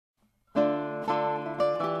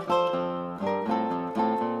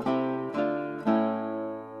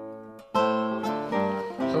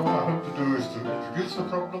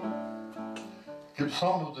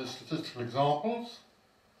some of the statistical examples,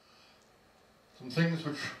 some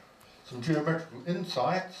geometrical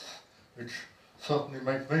insights, which certainly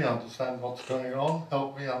make me understand what's going on,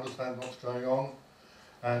 help me understand what's going on,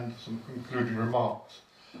 and some concluding remarks.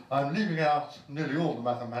 I'm leaving out nearly all the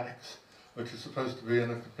mathematics, which is supposed to be in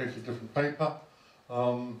a completely different paper,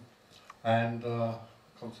 and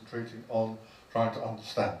concentrating on trying to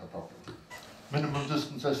understand the problem. Minimum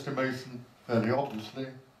distance estimation, fairly obviously.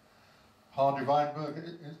 Hardy-Weinberg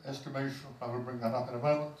estimation, I will bring that up in a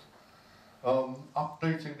moment.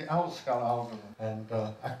 Updating the Alscal algorithm, and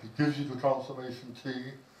actually gives you the transformation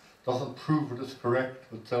T, doesn't prove it is correct,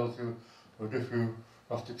 but tells you that if you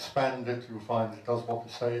just expand it, you'll find it does what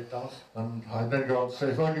you say it does. And I then go on to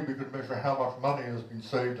say, if only we could measure how much money has been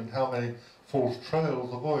saved and how many false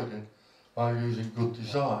trails avoided by using good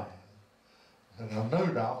design. And I have no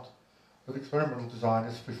doubt that experimental design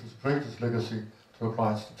is Fisher's greatest legacy to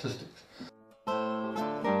applied statistics.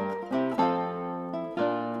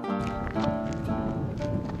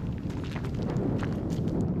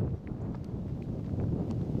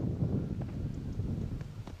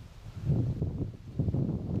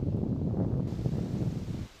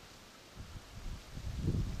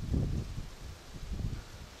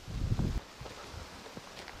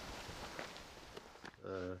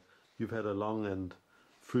 You've had a long and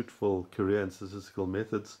fruitful career in statistical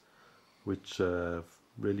methods, which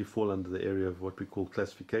really fall under the area of what we call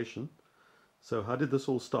classification. So how did this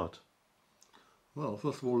all start? Well,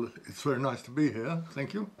 first of all, it's very nice to be here,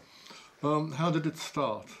 thank you. How did it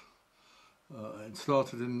start? It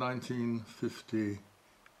started in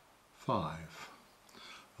 1955,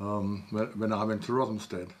 when I went to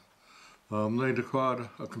Rothamsted. They'd acquired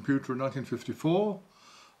a computer in 1954,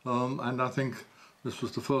 and I think this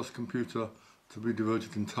was the first computer to be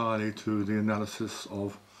devoted entirely to the analysis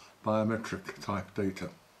of biometric type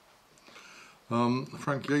data.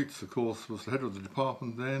 Frank Yates, of course, was the head of the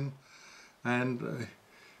department then, and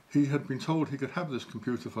he had been told he could have this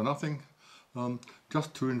computer for nothing,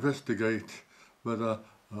 just to investigate whether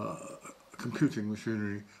computing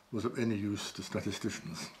machinery was of any use to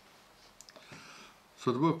statisticians.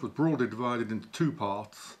 So the work was broadly divided into two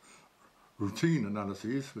parts: routine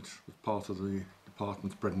analyses, which was part of the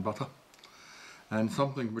department's bread and butter, and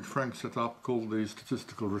something which Frank set up called the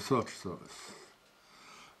Statistical Research Service.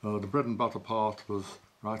 The bread and butter part was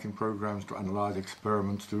writing programs to analyse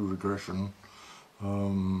experiments, do regression,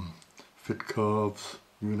 fit curves,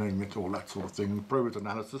 you name it, all that sort of thing, probit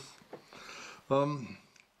analysis. And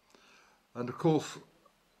of course,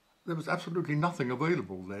 there was absolutely nothing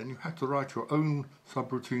available then. You had to write your own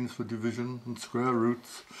subroutines for division and square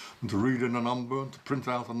roots, and to read in a number, and to print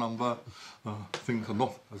out a number. Things are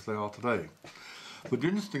not as they are today. But the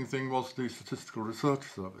interesting thing was the Statistical Research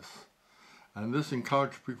Service. And this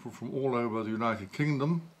encouraged people from all over the United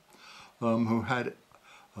Kingdom who had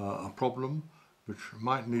a problem which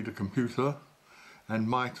might need a computer and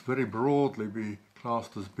might very broadly be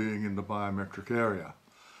classed as being in the biometric area.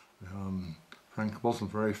 Frank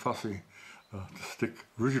wasn't very fussy to stick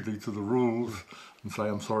rigidly to the rules and say,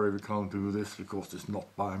 I'm sorry, we can't do this because it's not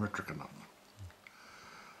biometric enough.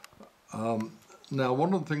 Now,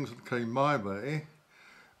 one of the things that came my way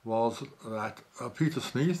was that Peter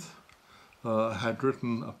Sneath had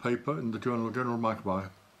written a paper in the Journal of General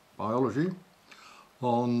Microbiology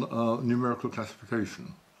on numerical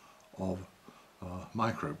classification of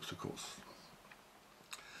microbes, of course.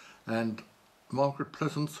 And Margaret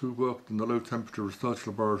Pleasance, who worked in the Low Temperature Research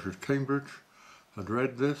Laboratory at Cambridge, had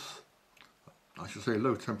read this. I should say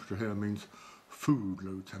low temperature here means food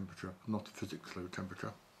low temperature, not physics low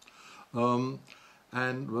temperature.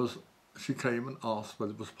 She came and asked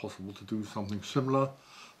whether it was possible to do something similar.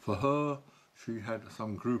 For her, she had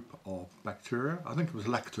some group of bacteria, I think it was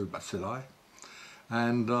lactobacilli,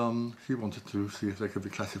 and she wanted to see if they could be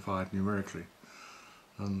classified numerically.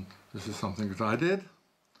 And this is something that I did.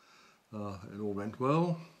 It all went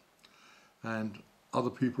well, and other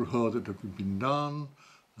people heard it had been done,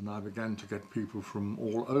 and I began to get people from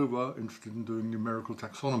all over interested in doing numerical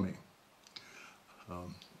taxonomy,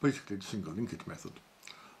 basically the single linkage method.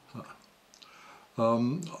 A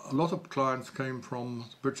lot of clients came from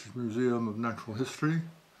the British Museum of Natural History,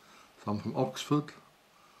 some from Oxford,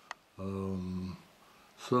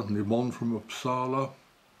 certainly one from Uppsala,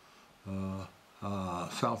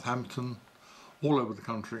 Southampton, all over the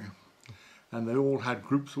country. And they all had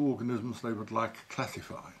groups of organisms they would like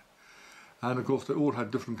classified. And of course they all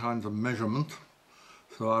had different kinds of measurement,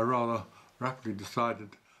 so I rather rapidly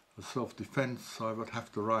decided as self-defense I would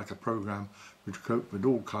have to write a program which coped with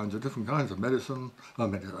all kinds of different kinds of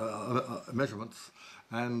measurements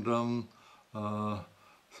and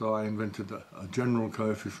So I invented a general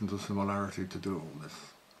coefficient of similarity to do all this.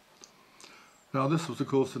 Now this was of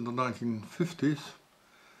course in the 1950s,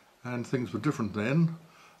 and things were different then.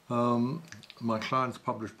 My clients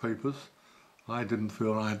published papers. I didn't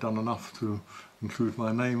feel I had done enough to include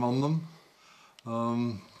my name on them.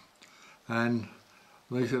 And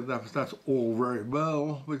they said, that's all very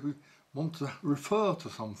well, we want to refer to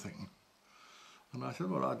something. And I said,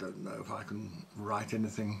 well, I don't know if I can write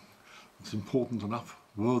anything that's important enough,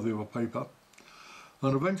 worthy of a paper.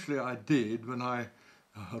 And eventually I did, when I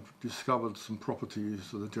had discovered some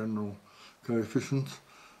properties of the general coefficient,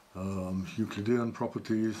 Euclidean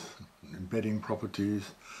properties, embedding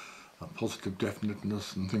properties, positive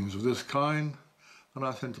definiteness and things of this kind. And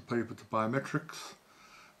I sent a paper to Biometrics,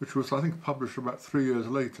 which was, I think, published about 3 years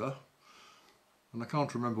later. And I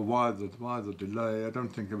can't remember why the delay. I don't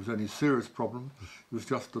think there was any serious problem. It was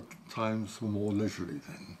just that times were more leisurely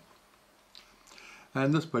then.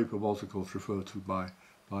 And this paper was, of course, referred to by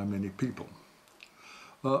many people.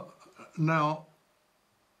 Now,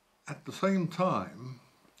 at the same time,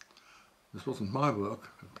 this wasn't my work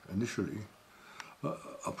initially,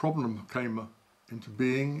 a problem came into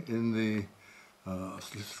being in the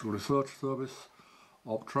Statistical Research Service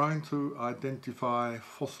of trying to identify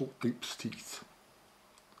fossil apes' teeth,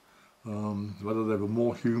 whether they were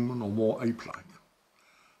more human or more ape-like.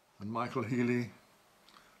 And Michael Healy,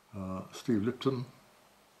 Steve Lipton,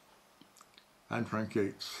 and Frank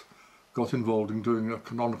Yates got involved in doing a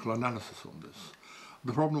canonical analysis on this.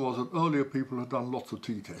 The problem was that earlier people had done lots of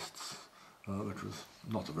t-tests, which was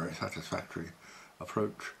not a very satisfactory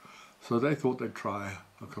approach. So they thought they'd try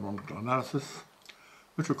a canonical analysis,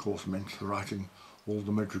 which of course meant writing all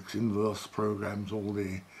the matrix inverse programs, all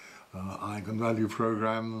the eigenvalue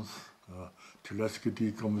programs, Cholesky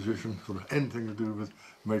decomposition, sort of anything to do with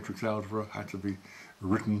matrix algebra had to be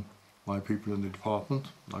written by people in the department.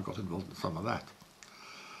 I got involved in some of that.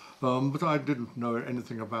 But I didn't know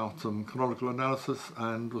anything about canonical analysis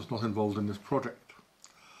and was not involved in this project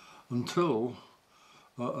until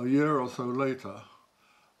a year or so later,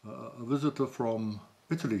 a visitor from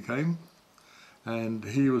Italy came, and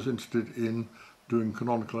he was interested in doing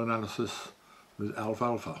canonical analysis with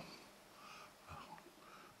alfalfa.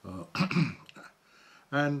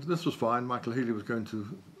 And this was fine. Michael Healy was going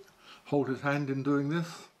to hold his hand in doing this,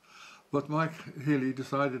 but Mike Healy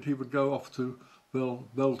decided he would go off to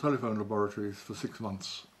Bell Telephone Laboratories for 6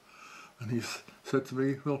 months. And he said to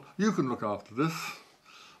me, well, you can look after this.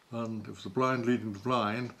 And it was the blind leading the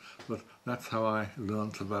blind, but that's how I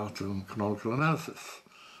learnt about canonical analysis.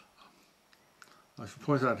 I should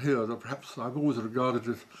point out here that perhaps I've always regarded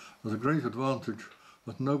it as a great advantage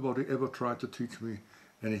that nobody ever tried to teach me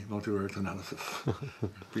any multivariate analysis.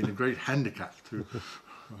 It's been a great handicap to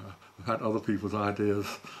have had other people's ideas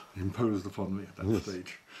imposed upon me at that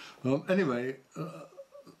stage. Anyway,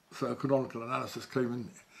 so canonical analysis came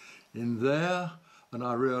in there, and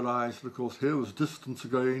I realised, of course, here was distance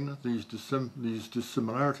again. These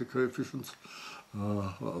dissimilarity coefficients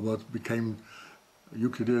what became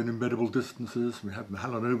Euclidean embeddable distances. We had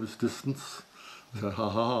Mahalanobis distance. So,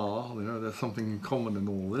 you know, there's something in common in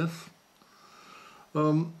all this.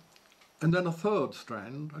 And then a third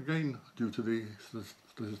strand, again due to the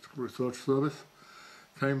Statistical Research Service,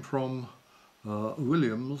 came from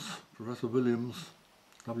Williams, Professor Williams,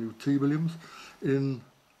 W.T. Williams, in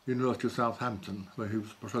University of Southampton, where he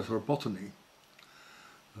was Professor of Botany.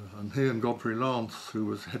 And he and Godfrey Lance, who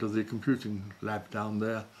was head of the computing lab down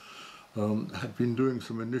there, had been doing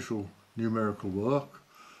some initial numerical work.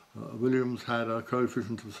 Williams had a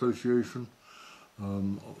coefficient of association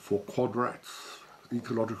for quadrats,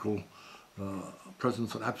 ecological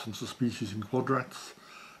presence and absence of species in quadrats,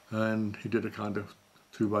 and he did a kind of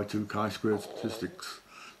 2x2 chi-squared statistic.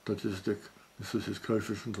 This is his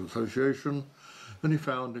coefficient of association, and he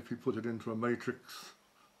found if you put it into a matrix,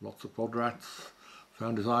 lots of quadrats,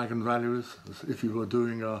 found his eigenvalues as if you were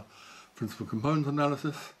doing a principal component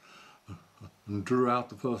analysis, and drew out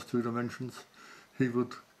the first 2 dimensions, he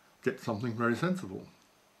would get something very sensible.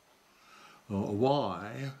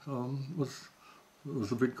 Why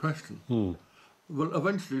was a big question. Well,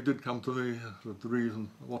 eventually it did come to me that the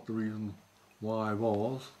reason why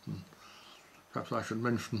was, and perhaps I should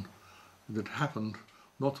mention that it happened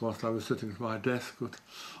not whilst I was sitting at my desk, but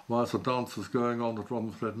whilst the dance was going on at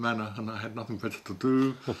Rothamsted Manor and I had nothing better to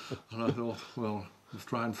do, and I thought, well, let's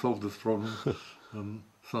try and solve this problem. And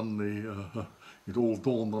suddenly it all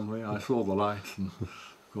dawned on me. I saw the light, and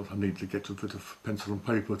of course I needed to get a bit of pencil and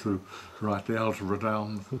paper to write the algebra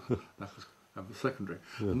down. That was secondary.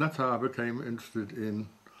 Yeah. And that's how I became interested in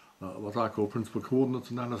what I call principal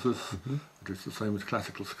coordinates analysis, which is the same as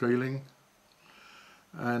classical scaling.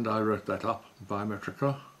 and I wrote that up,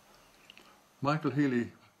 Biometrica. Michael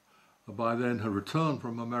Healy, by then, had returned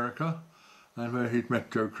from America, and where he'd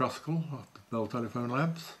met Joe Kruskal at the Bell Telephone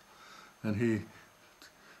Labs, and he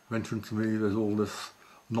mentioned to me there's all this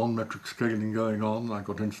non-metric scaling going on. I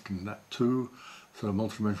got interested in that too, so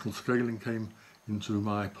multidimensional scaling came into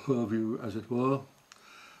my purview, as it were,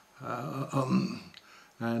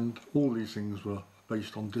 and all these things were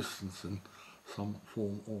based on distance in some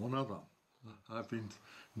form or another. I've been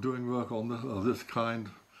doing work on of this kind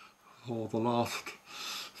for the last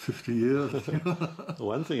 50 years.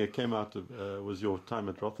 One thing that came out was your time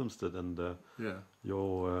at Rothamsted, and Yeah.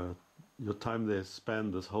 your time there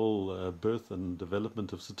spanned this whole birth and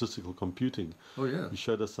development of statistical computing. Oh, yeah. You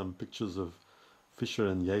showed us some pictures of Fisher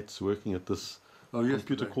and Yates working at this computer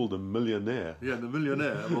yesterday. called the Millionaire. Yeah, the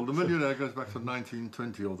Millionaire. Well, the Millionaire goes back to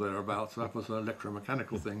 1920 or thereabouts. That was an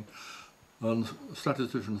electromechanical thing. And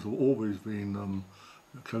statisticians have always been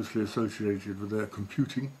closely associated with their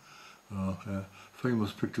computing.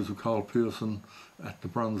 Famous pictures of Carl Pearson at the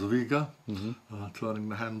Brunswiga, turning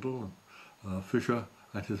the handle, and Fisher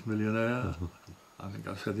at his Millionaire. I think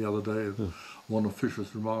I said the other day, one of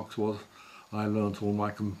Fisher's remarks was, I learnt all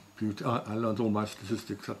my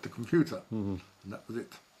statistics at the computer, and that was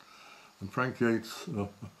it. And Frank Yates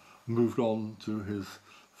moved on to his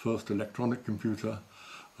first electronic computer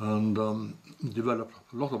and developed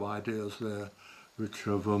a lot of ideas there which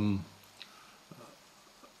have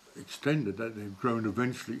extended, that they've grown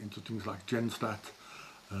eventually into things like GenStat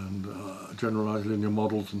and generalized linear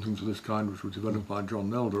models and things of this kind, which were developed by John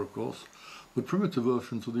Nelder, of course. But primitive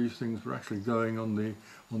versions of these things were actually going on the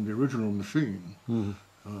original machine,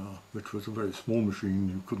 which was a very small machine.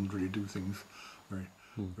 You couldn't really do things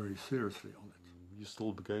very seriously on it. You're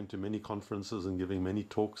still going to many conferences and giving many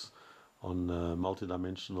talks on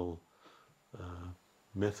multidimensional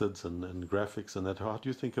methods and graphics and that. How do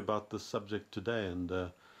you think about this subject today, and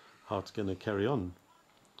how it's going to carry on?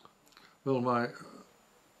 Well, my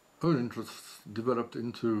own interests developed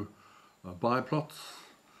into biplots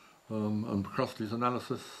and Procruste's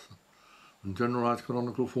analysis and generalized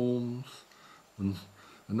canonical forms and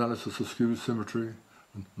analysis of skew symmetry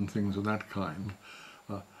and things of that kind.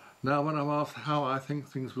 Now, when I'm asked how I think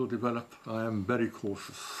things will develop, I am very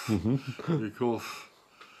cautious because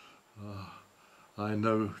I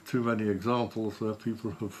know too many examples where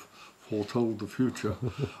people have foretold the future.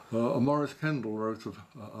 Maurice Kendall wrote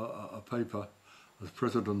a paper as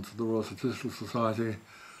president of the Royal Statistical Society,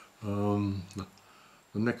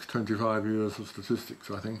 the next 25 years of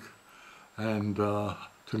statistics, I think, and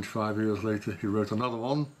 25 years later he wrote another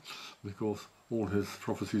one because all his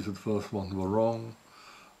prophecies of the first one were wrong.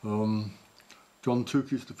 John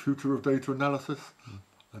Tukey's The Future of Data Analysis,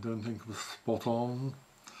 I don't think was spot on.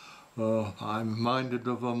 I'm minded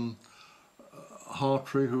of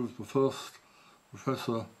Hartree, who was the first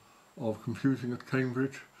professor of computing at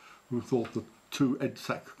Cambridge, who thought that 2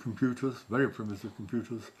 EDSAC computers, very primitive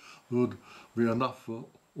computers, would be enough for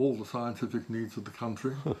all the scientific needs of the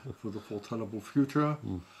country for the foretellable future.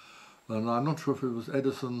 And I'm not sure if it was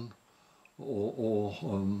Edison or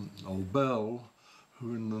Bell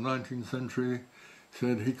who in the 19th century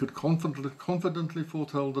said he could confidently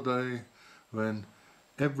foretell the day when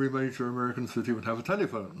every major American city would have a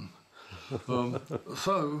telephone.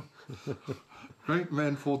 So, great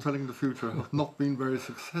men foretelling the future have not been very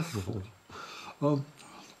successful.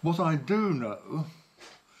 What I do know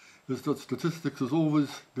is that statistics has always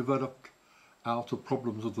developed out of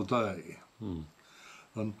problems of the day.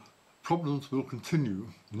 And problems will continue,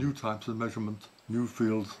 new types of measurement, new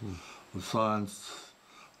fields of science,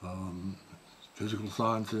 physical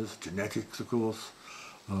sciences, genetics, of course,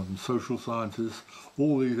 social sciences.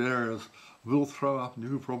 All these areas will throw up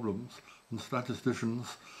new problems, and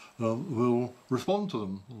statisticians will respond to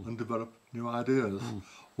them and develop new ideas.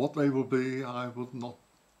 What they will be, I would not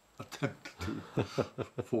attempt to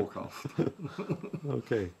forecast.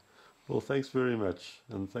 Okay. Well, thanks very much,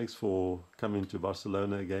 and thanks for coming to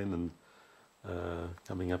Barcelona again and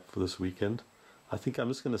coming up for this weekend. I think I'm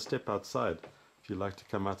just going to step outside. If you'd like to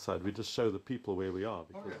come outside, we just show the people where we are.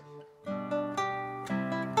 Because